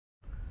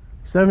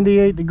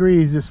78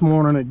 degrees this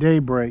morning at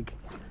daybreak.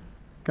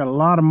 Got a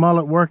lot of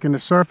mullet working the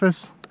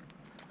surface.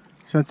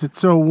 Since it's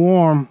so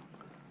warm,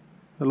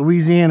 the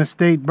Louisiana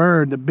state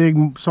bird, the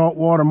big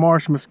saltwater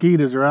marsh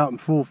mosquitoes, are out in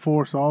full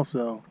force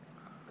also.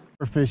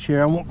 Fish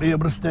here, I won't be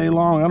able to stay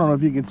long. I don't know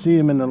if you can see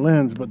them in the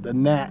lens, but the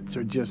gnats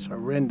are just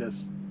horrendous.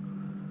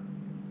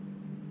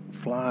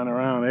 Flying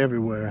around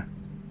everywhere.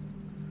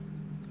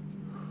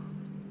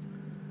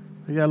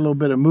 We got a little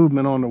bit of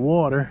movement on the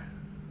water.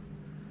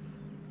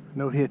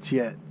 No hits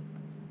yet.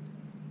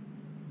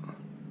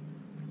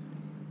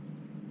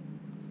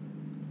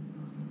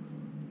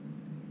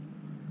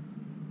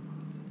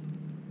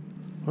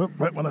 Oh,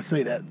 right when I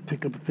say that,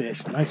 pick up a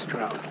fish. Nice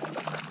trout.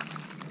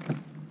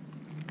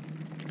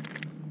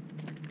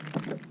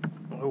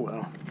 Oh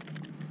well.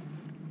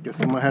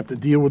 Guess I'm gonna have to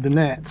deal with the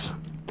gnats.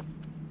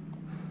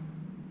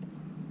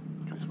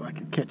 Because if I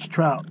can catch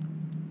trout,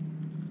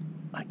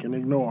 I can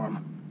ignore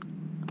them.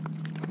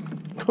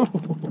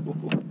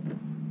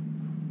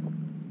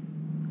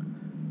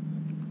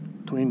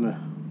 Between the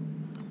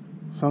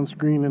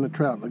sunscreen and the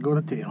trout, let go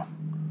of the tail.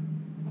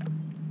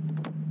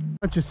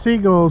 Bunch of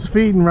seagulls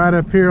feeding right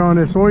up here on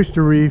this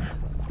oyster reef.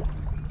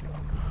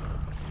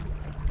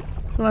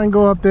 So I can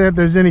go up there if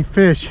there's any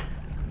fish.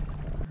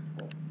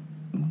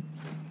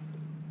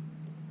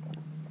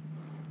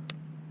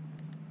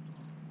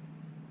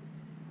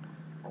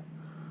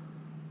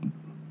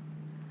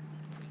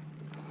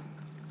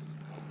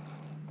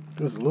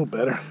 Feels a little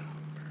better.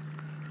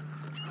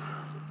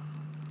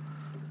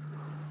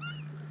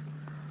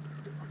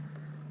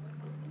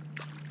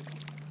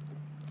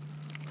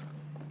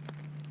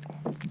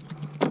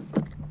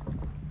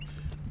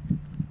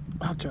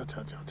 Ouch, ouch,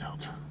 ouch, ouch,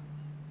 ouch.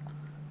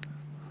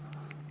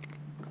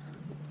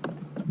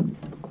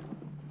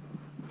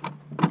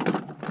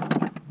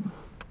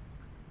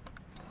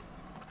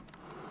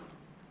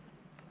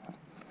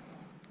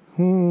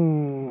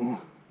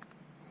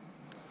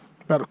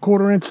 About a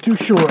 1/4 inch too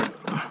short.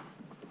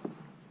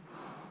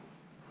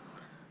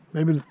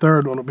 Maybe the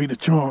third one will be the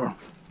charm.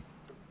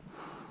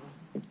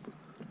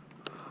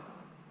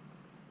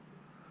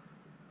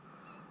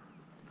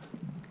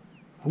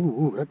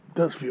 Ooh, that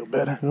does feel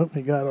better. Oh,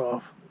 he got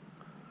off.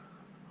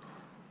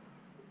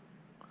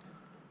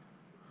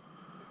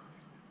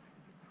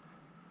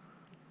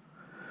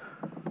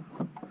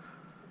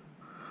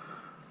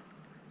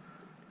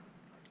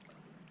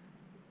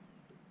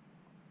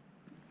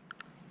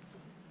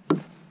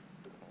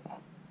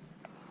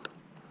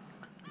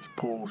 This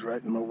pole's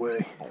right in my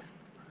way.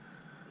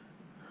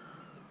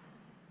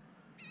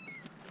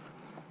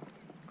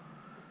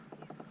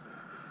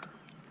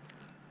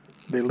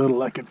 They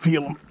little, I could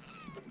feel them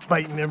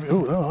fighting every.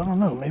 Oh, no, I don't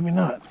know, maybe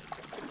not.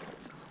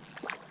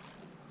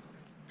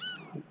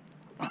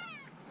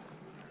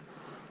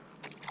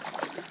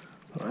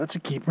 Well, that's a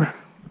keeper.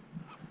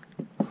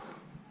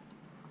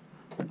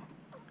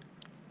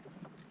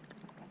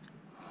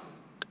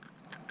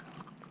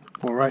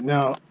 Well, right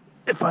now,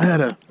 if I had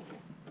a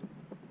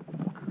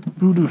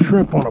voodoo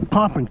shrimp on a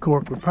popping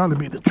cork, would probably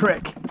be the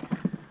trick.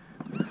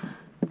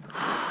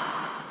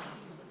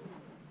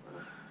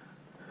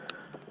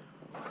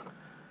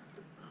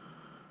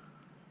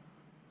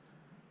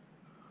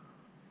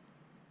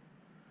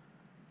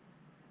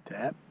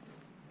 Tap.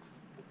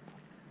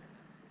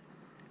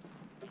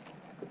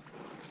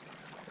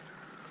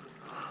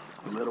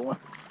 A little one.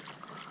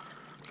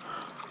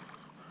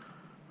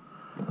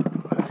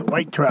 That's a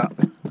white trout.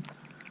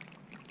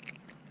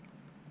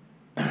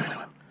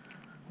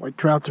 White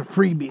trouts are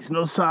freebies,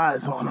 no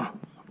size on them.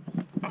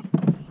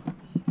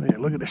 Yeah,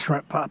 look at the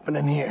shrimp popping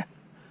in here.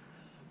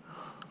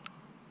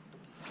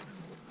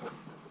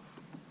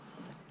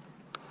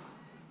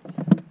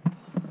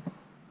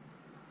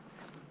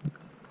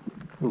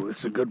 Ooh, this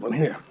is a good one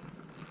here.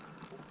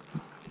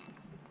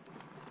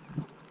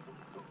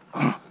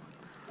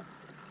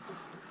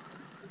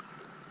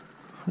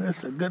 This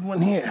is a good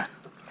one here.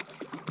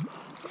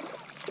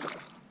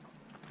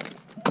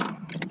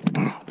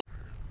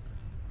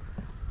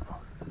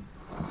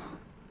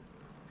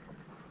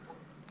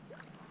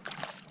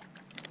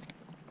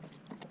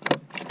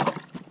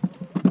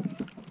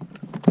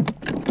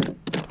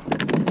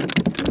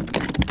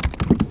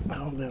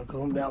 Calm down,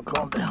 calm down,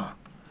 calm down.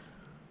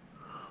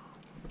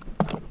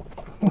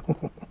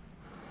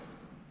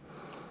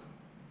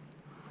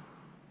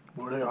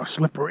 Boy, they are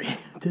slippery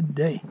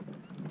today.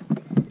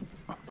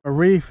 A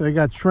reef, they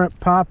got shrimp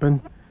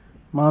popping.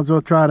 Might as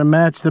well try to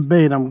match the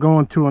bait. I'm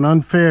going to an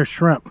unfair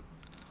shrimp.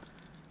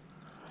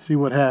 See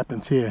what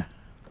happens here.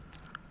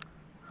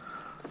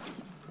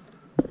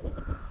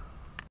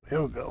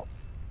 Here we go.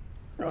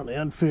 On the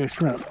unfair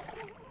shrimp.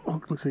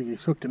 Oh, looks like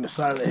he's hooked in the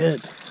side of the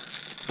head.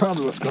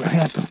 Probably what's going to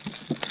happen.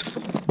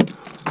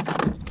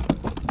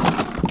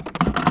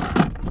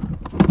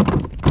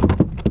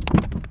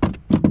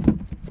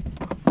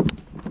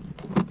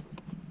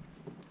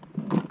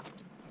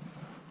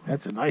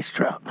 That's a nice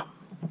trout.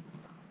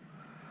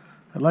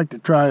 I'd like to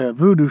try a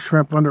voodoo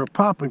shrimp under a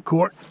popping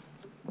cork,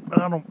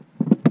 but I don't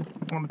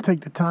want to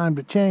take the time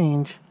to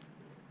change.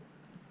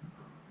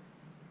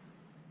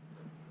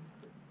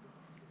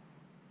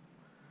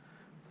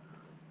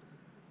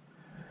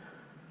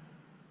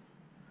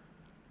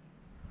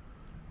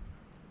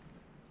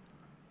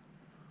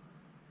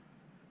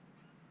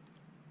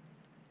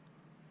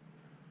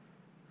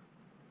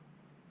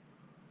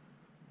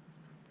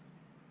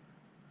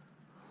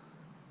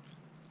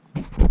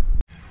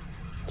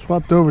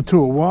 Popped over to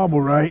a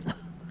wobble right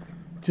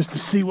just to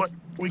see what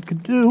we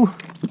could do.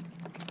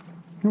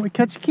 And we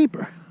catch a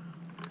keeper.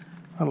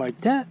 I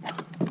like that.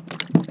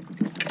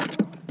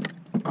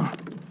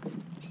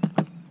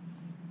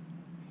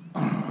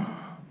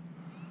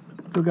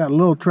 Still got a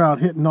little trout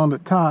hitting on the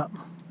top.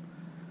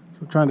 So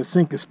I'm trying to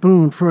sink a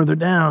spoon further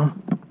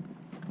down.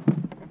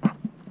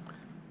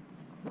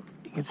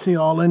 You can see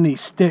all in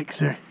these sticks.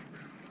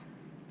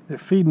 They're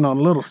feeding on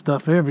little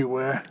stuff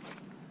everywhere.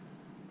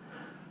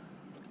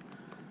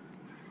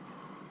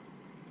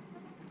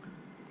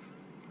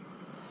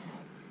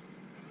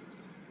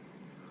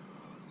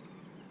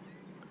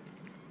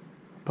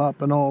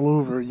 Popping all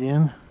over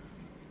again.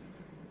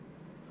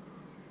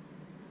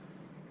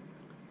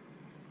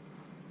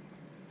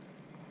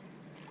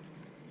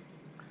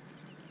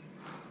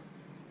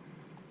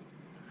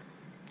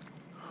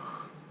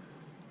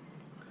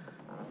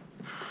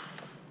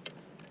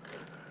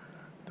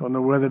 Don't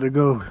know whether to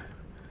go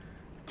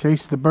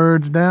chase the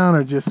birds down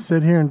or just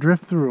sit here and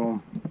drift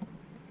through them.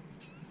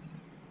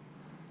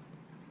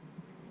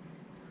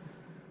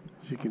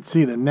 As you can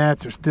see, the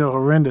gnats are still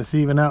horrendous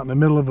even out in the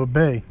middle of a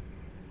bay.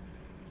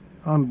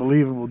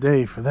 Unbelievable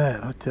day for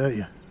that, I tell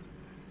you.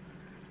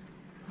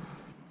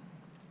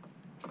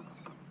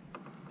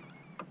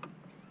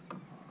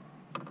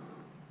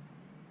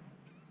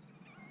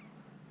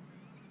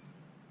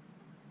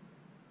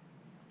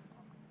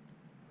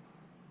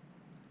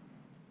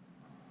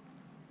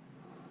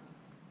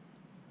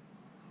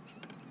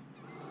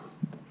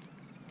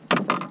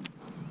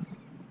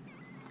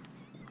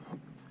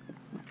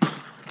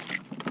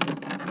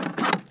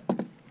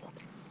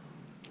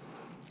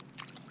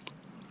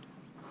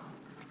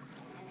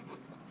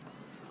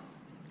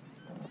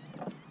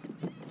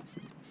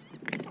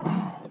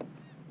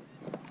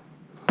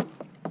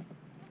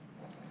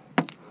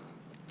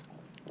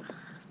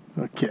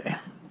 Okay,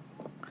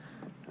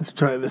 let's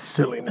try this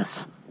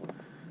silliness.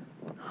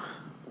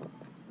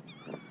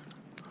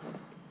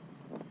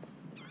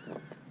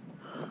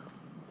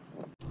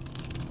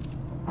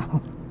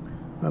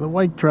 Another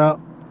white trout.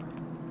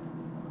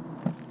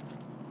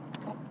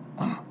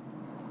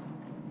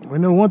 We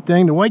know one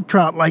thing, the white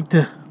trout like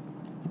the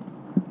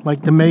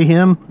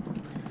mayhem,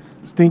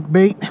 stink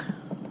bait.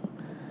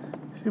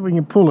 See if we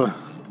can pull a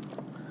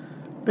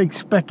big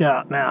speck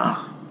out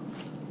now.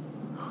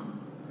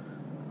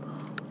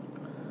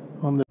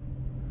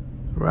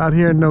 We're out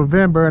here in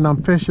November and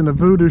I'm fishing a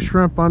voodoo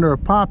shrimp under a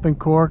popping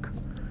cork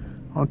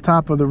on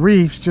top of the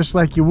reefs, just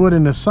like you would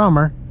in the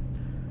summer.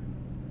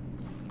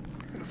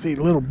 See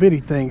little bitty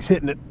things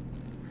hitting it.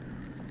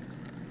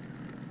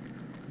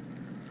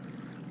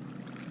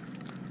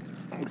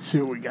 Let's see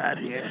what we got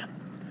here.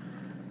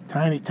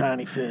 Tiny,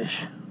 tiny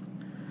fish.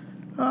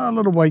 Oh, a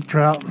little white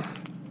trout.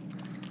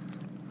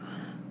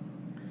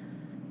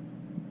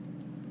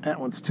 That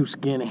one's too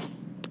skinny.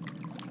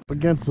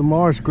 Against the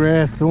marsh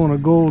grass, throwing a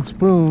gold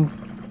spoon.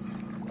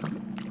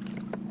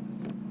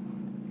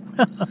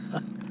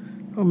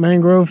 A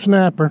mangrove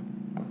snapper.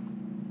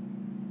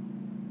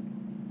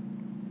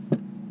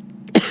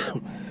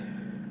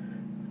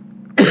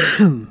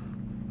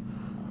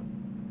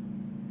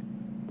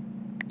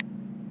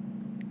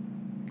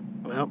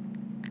 Well,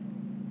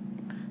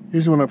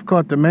 usually when I've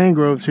caught the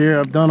mangroves here,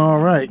 I've done all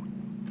right.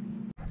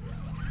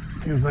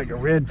 Feels like a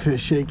redfish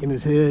shaking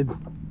his head.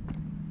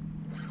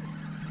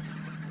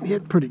 He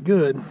hit pretty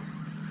good.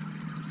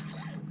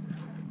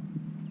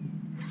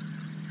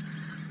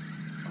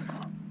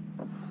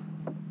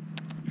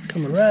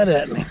 Coming right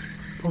at me.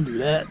 Don't do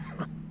that.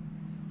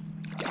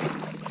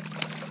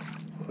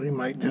 Well, he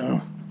might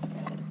do.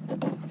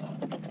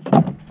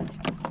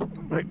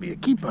 Might be a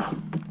keeper.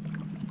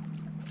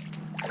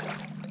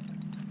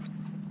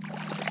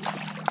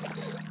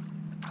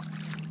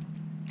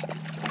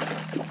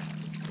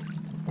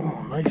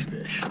 Oh, nice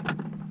fish.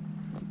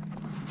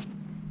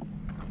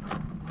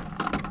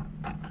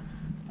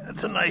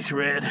 That's a nice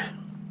red.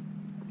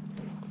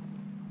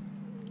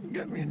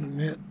 Got me in the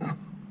net.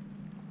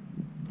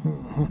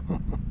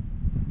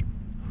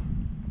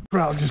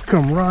 Trout just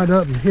come right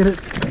up and hit it.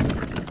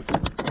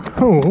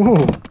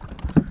 Oh,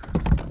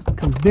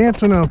 comes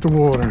dancing out the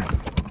water.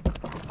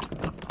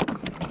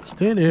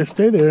 Stay there,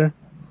 stay there.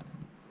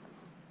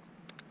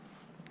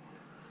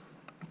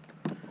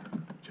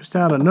 Just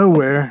out of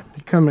nowhere,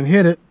 he come and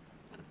hit it.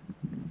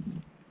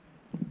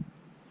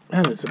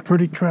 That is a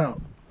pretty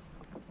trout.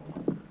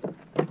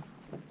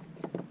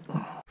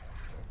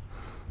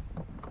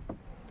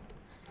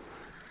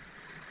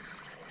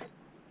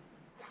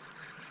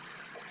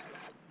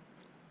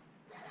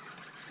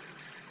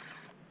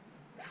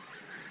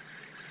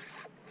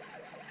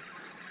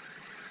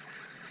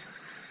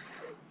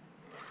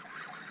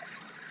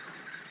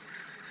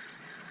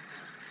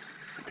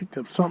 Picked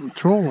up something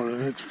trolling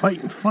and it's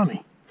fighting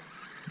funny.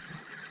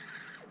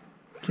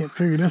 Can't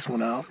figure this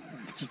one out.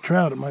 If it's a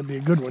trout, it might be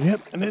a good one.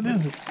 Yep, and it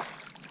is.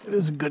 It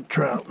is a good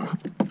trout.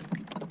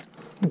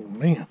 Oh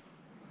man.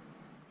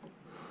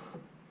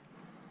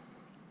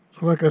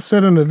 So like I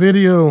said in the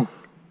video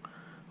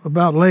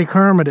about Lake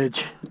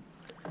Hermitage,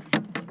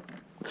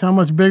 it's That's how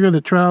much bigger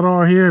the trout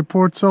are here at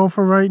Port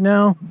Sulphur right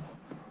now.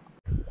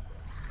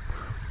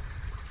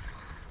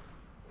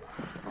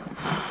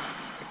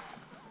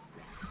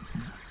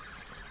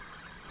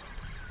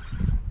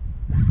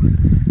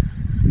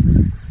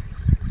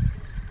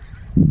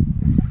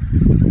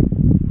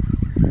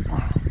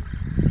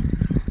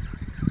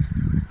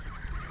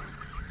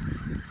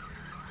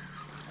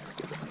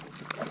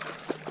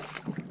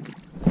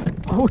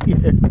 Oh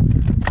yeah,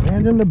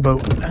 land in the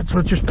boat. That's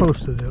what you're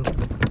supposed to do.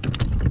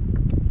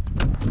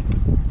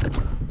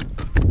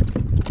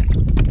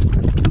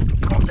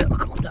 Calm down,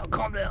 calm down,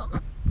 calm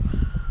down.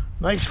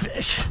 Nice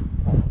fish.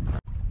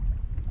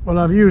 Well,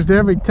 I've used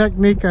every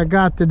technique I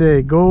got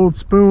today. Gold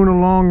spoon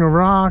along the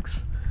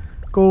rocks,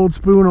 gold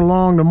spoon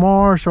along the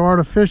marsh,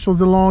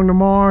 artificials along the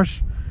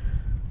marsh,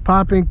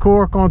 popping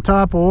cork on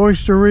top of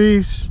oyster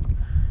reefs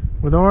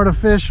with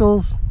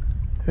artificials.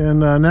 And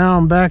now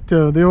I'm back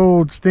to the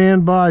old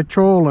standby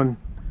trolling.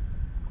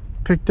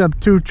 Picked up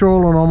 2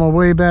 trolling on my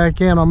way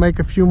back in. I'll make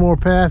a few more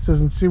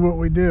passes and see what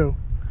we do.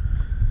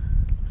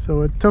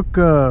 So it took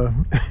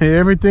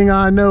everything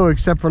I know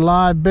except for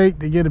live bait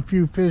to get a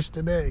few fish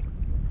today.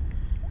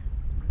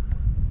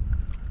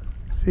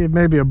 See if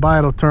maybe a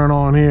bite will turn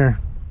on here.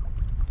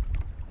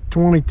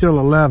 20 till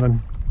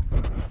 11.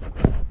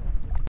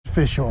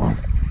 Fish on.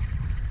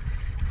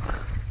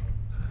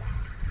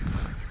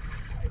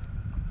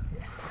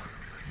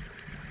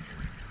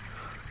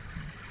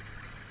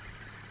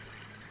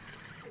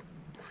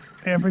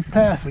 Every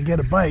pass I get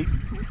a bite.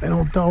 They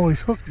don't always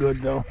hook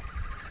good though.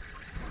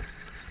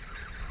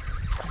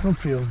 This one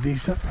feels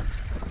decent.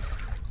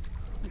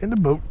 In the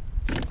boat.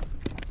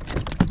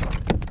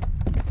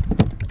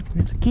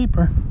 It's a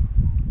keeper.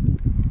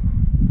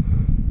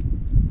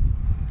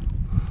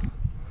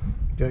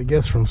 I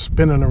guess from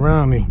spinning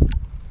around they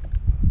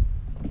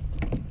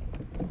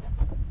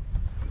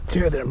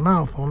tear their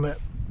mouth on that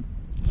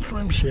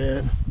swim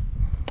shad.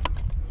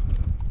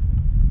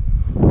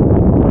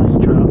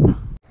 Nice trout.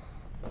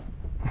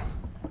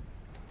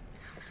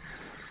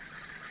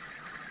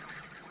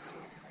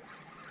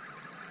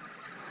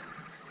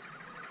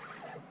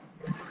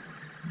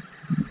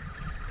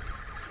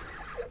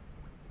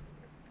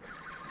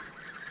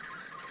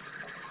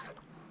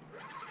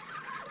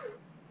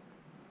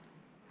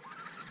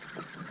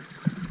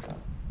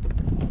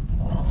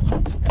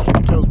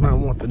 I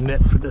want the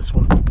net for this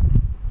one,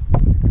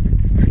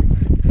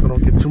 so I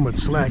don't get too much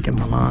slack in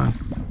my line.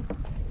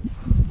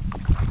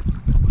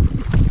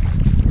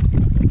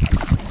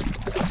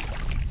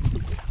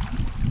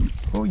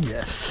 Oh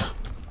yes.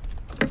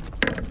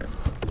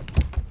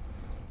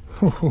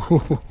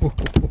 Well,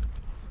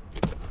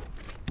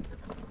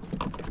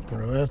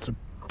 that's a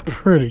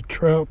pretty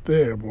trout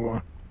there,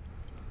 boy.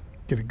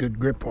 Get a good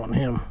grip on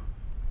him.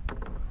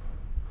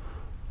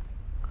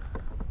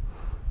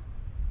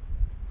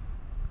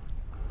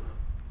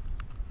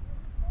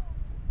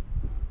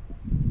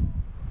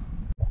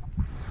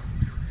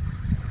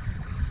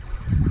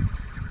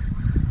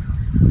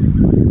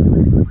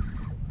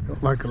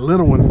 Like a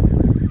little one.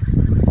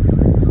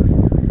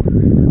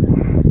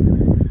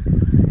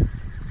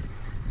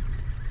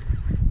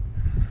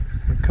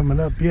 Not coming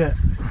up yet.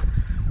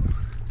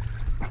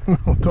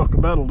 We'll talk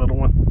about a little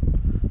one.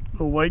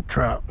 A white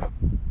trout.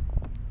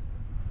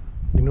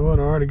 You know what?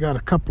 I already got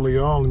a couple of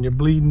y'all and you're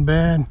bleeding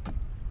bad.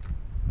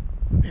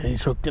 Yeah,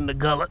 he's hooked in the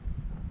gullet.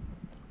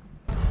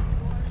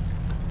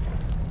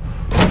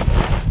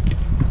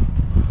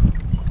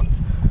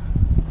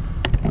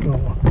 So,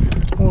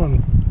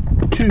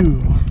 1,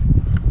 2,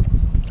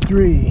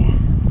 3,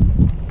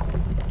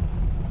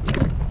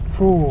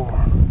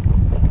 4,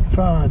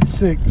 5,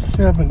 6,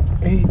 7,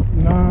 8,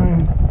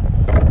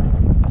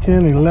 9,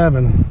 10,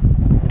 11.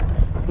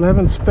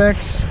 11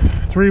 specks,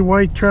 3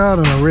 white trout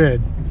and a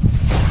red.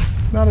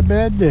 Not a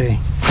bad day.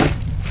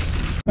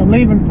 I'm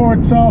leaving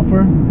Port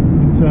Sulphur.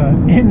 It's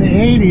in the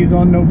 80s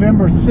on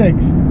November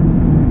 6th.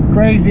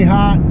 Crazy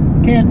hot.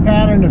 Can't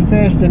pattern the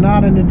fish. They're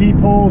not in the deep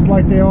holes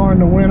like they are in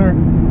the winter.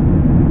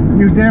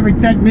 Used every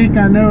technique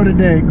I know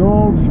today.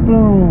 Gold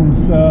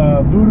spoons,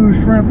 voodoo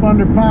shrimp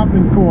under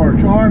popping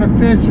corks,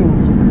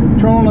 artificials,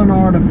 trolling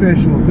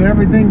artificials,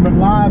 everything but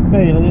live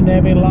bait. I didn't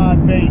have any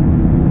live bait.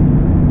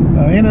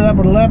 Ended up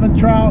with 11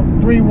 trout,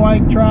 3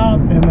 white trout,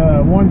 and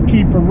 1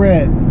 keeper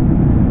red.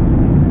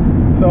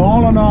 So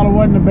all in all, it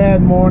wasn't a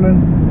bad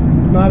morning.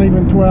 It's not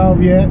even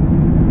 12 yet.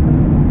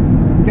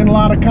 Getting a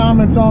lot of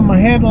comments on my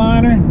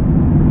headliner.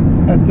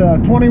 At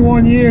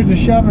 21 years of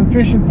shoving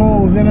fishing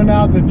poles in and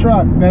out the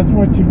truck, that's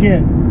what you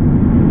get.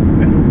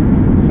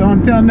 So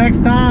until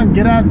next time,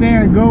 get out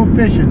there and go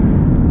fishing.